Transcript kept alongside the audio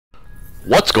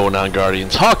What's going on,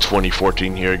 Guardians? Hawk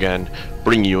 2014 here again,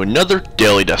 bringing you another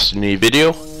Daily Destiny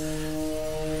video.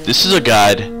 This is a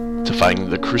guide to finding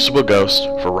the Crucible Ghost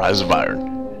for Rise of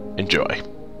Iron. Enjoy.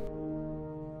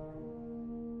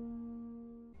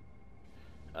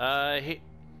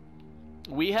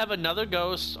 We have another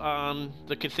ghost on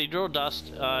the Cathedral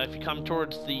Dust. If you come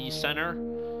towards the center,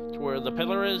 to where the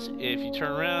pillar is, if you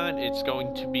turn around, it's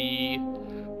going to be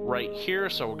right here,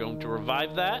 so we're going to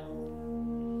revive that.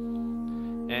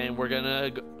 And we're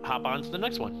gonna hop on to the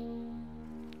next one.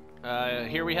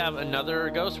 Here we have another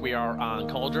ghost. We are on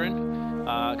Cauldron.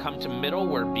 Come to middle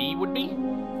where B would be.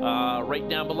 Right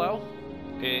down below.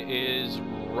 It is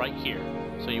right here.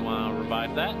 So you want to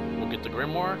revive that. We'll get the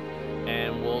Grimoire,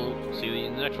 and we'll see you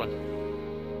in the next one.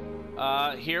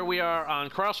 Here we are on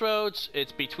Crossroads.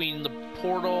 It's between the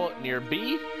portal near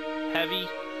B, Heavy,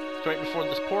 right before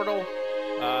this portal.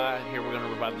 Here we're gonna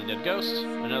revive the dead ghost.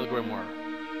 Another Grimoire.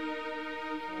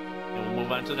 And we'll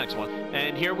move on to the next one.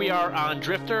 And here we are on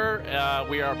Drifter.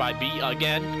 We are by B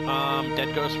again.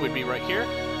 Dead Ghost would be right here.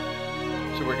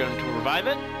 So we're going to revive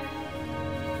it.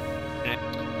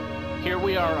 And here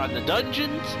we are on the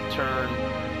Dungeons. Turn.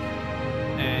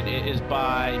 And it is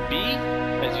by B,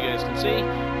 as you guys can see.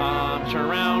 Turn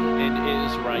around, and it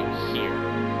is right here.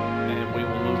 And we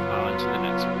will move on to the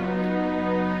next one.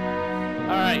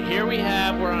 Alright, here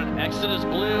we're on Exodus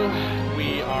Blue.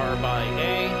 We are by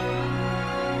A.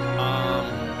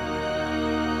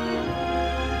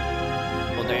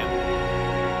 Well, damn.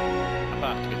 I'm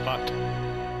about to get fucked.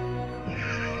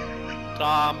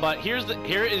 But here is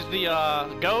the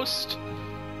ghost,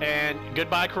 and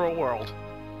goodbye, cruel world.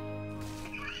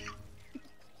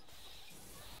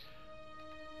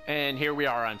 And here we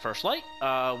are on First Light.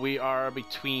 We are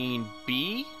between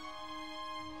B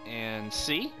and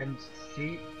C.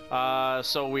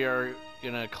 So we are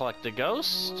gonna collect the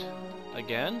ghost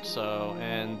again,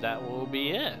 and that will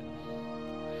be it.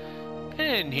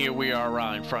 And here we are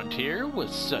on Frontier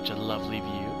with such a lovely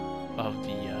view of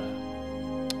the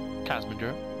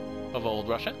Cosmodrome of old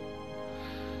Russia.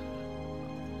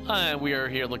 We are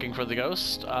here looking for the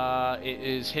ghost. It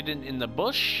is hidden in the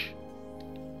bush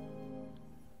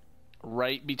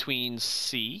right between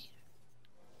C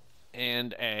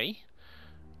and A.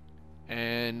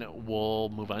 And we'll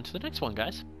move on to the next one,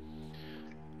 guys.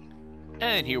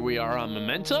 And here we are on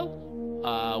Memento.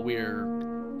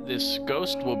 This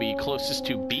ghost will be closest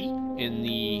to B in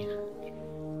the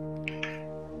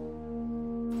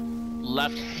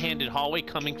left-handed hallway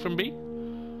coming from B.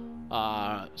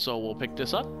 So we'll pick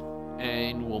this up,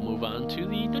 and we'll move on to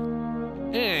the next.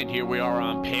 And here we are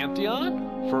on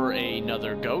Pantheon for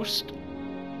another ghost.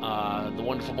 The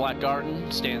wonderful Black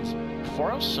Garden stands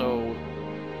before us, so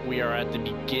we are at the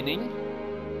beginning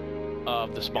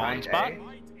of the spawn spot.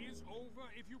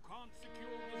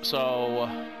 So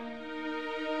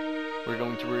we're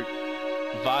going to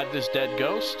revive this dead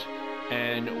ghost,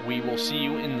 and we will see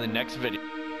you in the next video.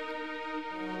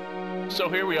 So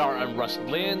here we are on Rusted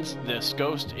Lands. This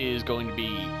ghost is going to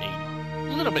be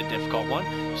a little bit difficult one.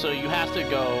 So you have to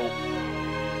go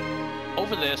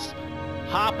over this,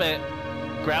 hop it,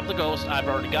 grab the ghost. I've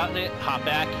already gotten it. Hop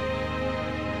back,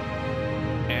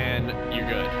 and you're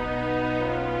good.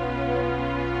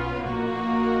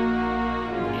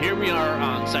 Here we are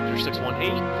on Sector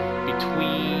 618,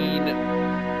 between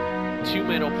two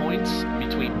middle points,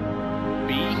 between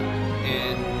B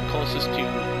and closest to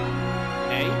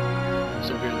A.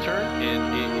 So we're going to turn,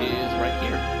 and it is right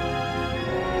here.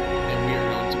 And we are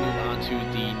going to move on to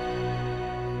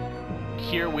the...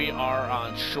 Here we are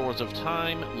on Shores of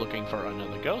Time, looking for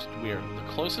another ghost. We are the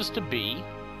closest to B,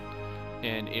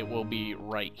 and it will be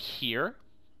right here,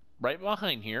 right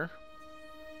behind here.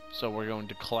 So we're going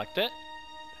to collect it.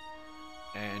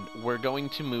 And we're going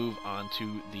to move on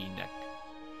to the next.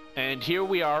 And here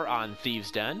we are on Thieves'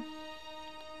 Den.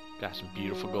 Got some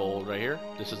beautiful gold right here.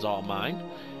 This is all mine.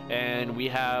 And we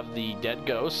have the dead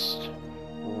ghost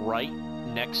right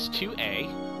next to A.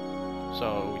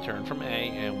 So we turn from A,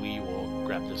 and we will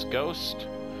grab this ghost,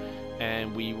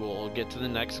 and we will get to the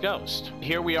next ghost.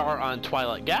 Here we are on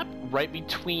Twilight Gap, right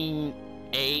between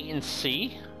A and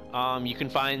C. You can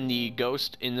find the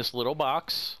ghost in this little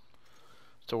box.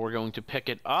 So we're going to pick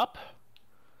it up,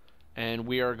 and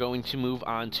we are going to move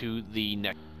on to the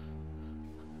next.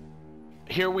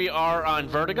 Here we are on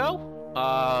Vertigo,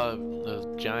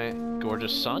 the giant,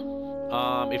 gorgeous sun.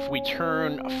 If we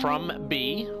turn from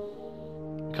B,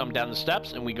 come down the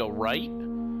steps, and we go right,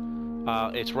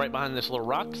 it's right behind this little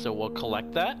rock, so we'll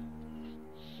collect that,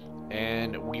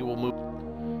 and we will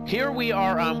move. Here we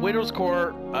are on Widow's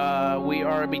Court. We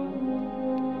are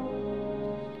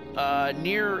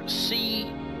near C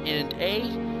and A.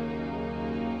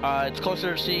 It's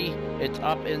closer to C. It's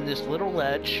up in this little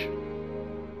ledge.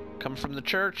 Comes from the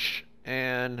church,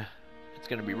 and it's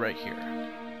going to be right here.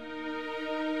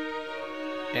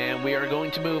 And we are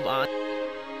going to move on.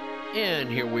 And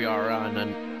here we are on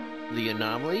the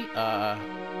anomaly.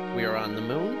 We are on the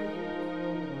moon.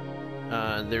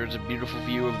 There's a beautiful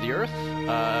view of the Earth.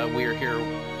 We are here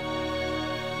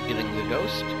getting the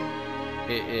ghost.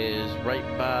 It is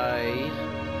right by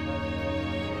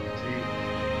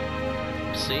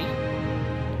C.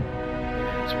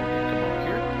 And so we're going to come over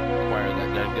here, acquire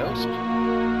that dead ghost.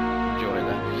 Enjoy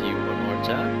that view one more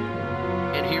time.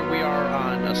 And here we are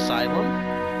on Asylum.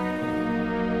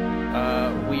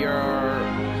 We are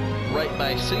right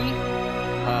by C. You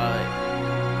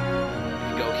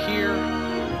go here,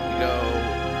 you go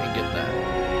and get that.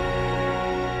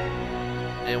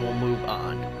 And we'll move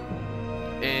on.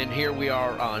 And here we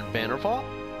are on Bannerfall.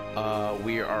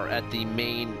 We are at the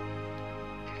main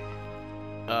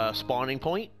spawning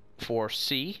point for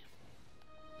C.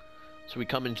 So we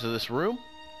come into this room,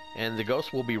 and the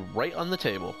ghost will be right on the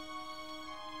table.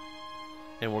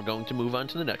 And we're going to move on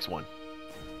to the next one.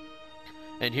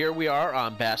 And here we are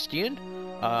on Bastion.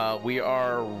 We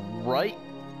are right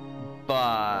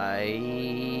by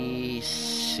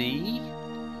C.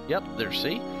 Yep, there's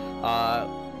C.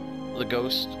 The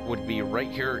ghost would be right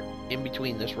here in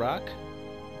between this rock.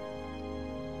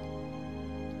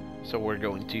 So we're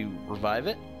going to revive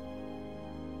it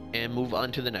and move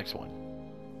on to the next one.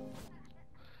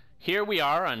 Here we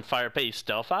are on Fireface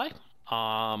Delphi.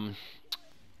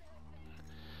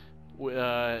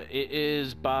 It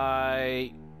is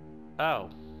by... Oh.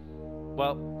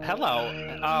 Well, hello.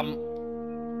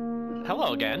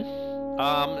 Hello again.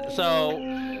 So,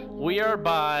 we are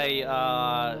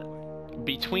by,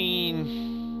 between,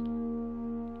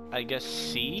 I guess,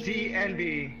 C? C and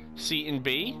B. C and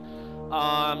B.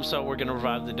 So we're gonna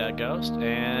revive the dead ghost,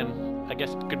 and I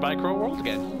guess goodbye Crow World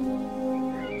again.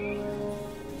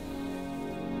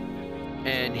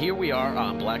 And here we are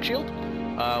on Black Shield.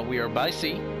 We are by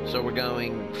C, so we're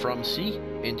going from C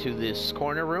into this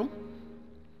corner room.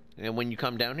 And when you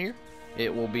come down here,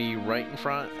 it will be right in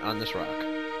front on this rock.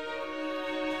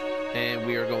 And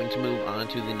we are going to move on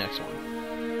to the next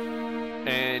one.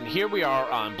 And here we are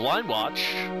on Blind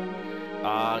Watch.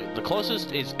 The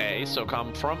closest is A, so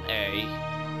come from A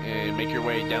and make your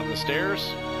way down the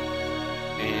stairs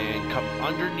and come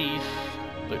underneath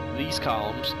these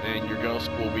columns, and your ghost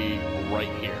will be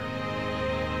right here.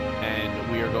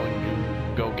 And we are going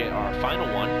to go get our final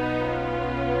one.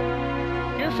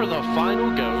 Here for the final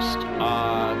ghost,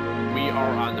 we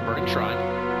are on the Burning Shrine.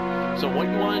 So what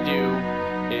you want to do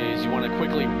is you want to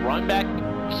quickly run back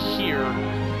here,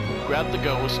 grab the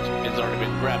ghost. It's already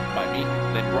been grabbed by me,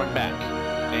 then run back.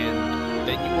 And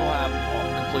then you will have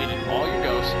completed all your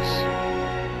ghosts.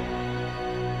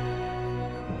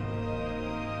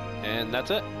 And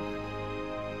that's it.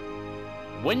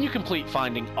 When you complete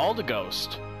finding all the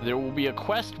ghosts, there will be a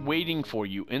quest waiting for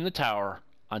you in the tower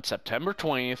on September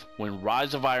 20th when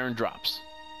Rise of Iron drops.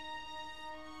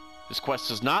 This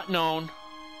quest is not known,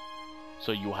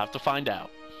 so you will have to find out.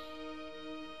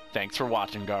 Thanks for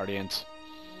watching, Guardians.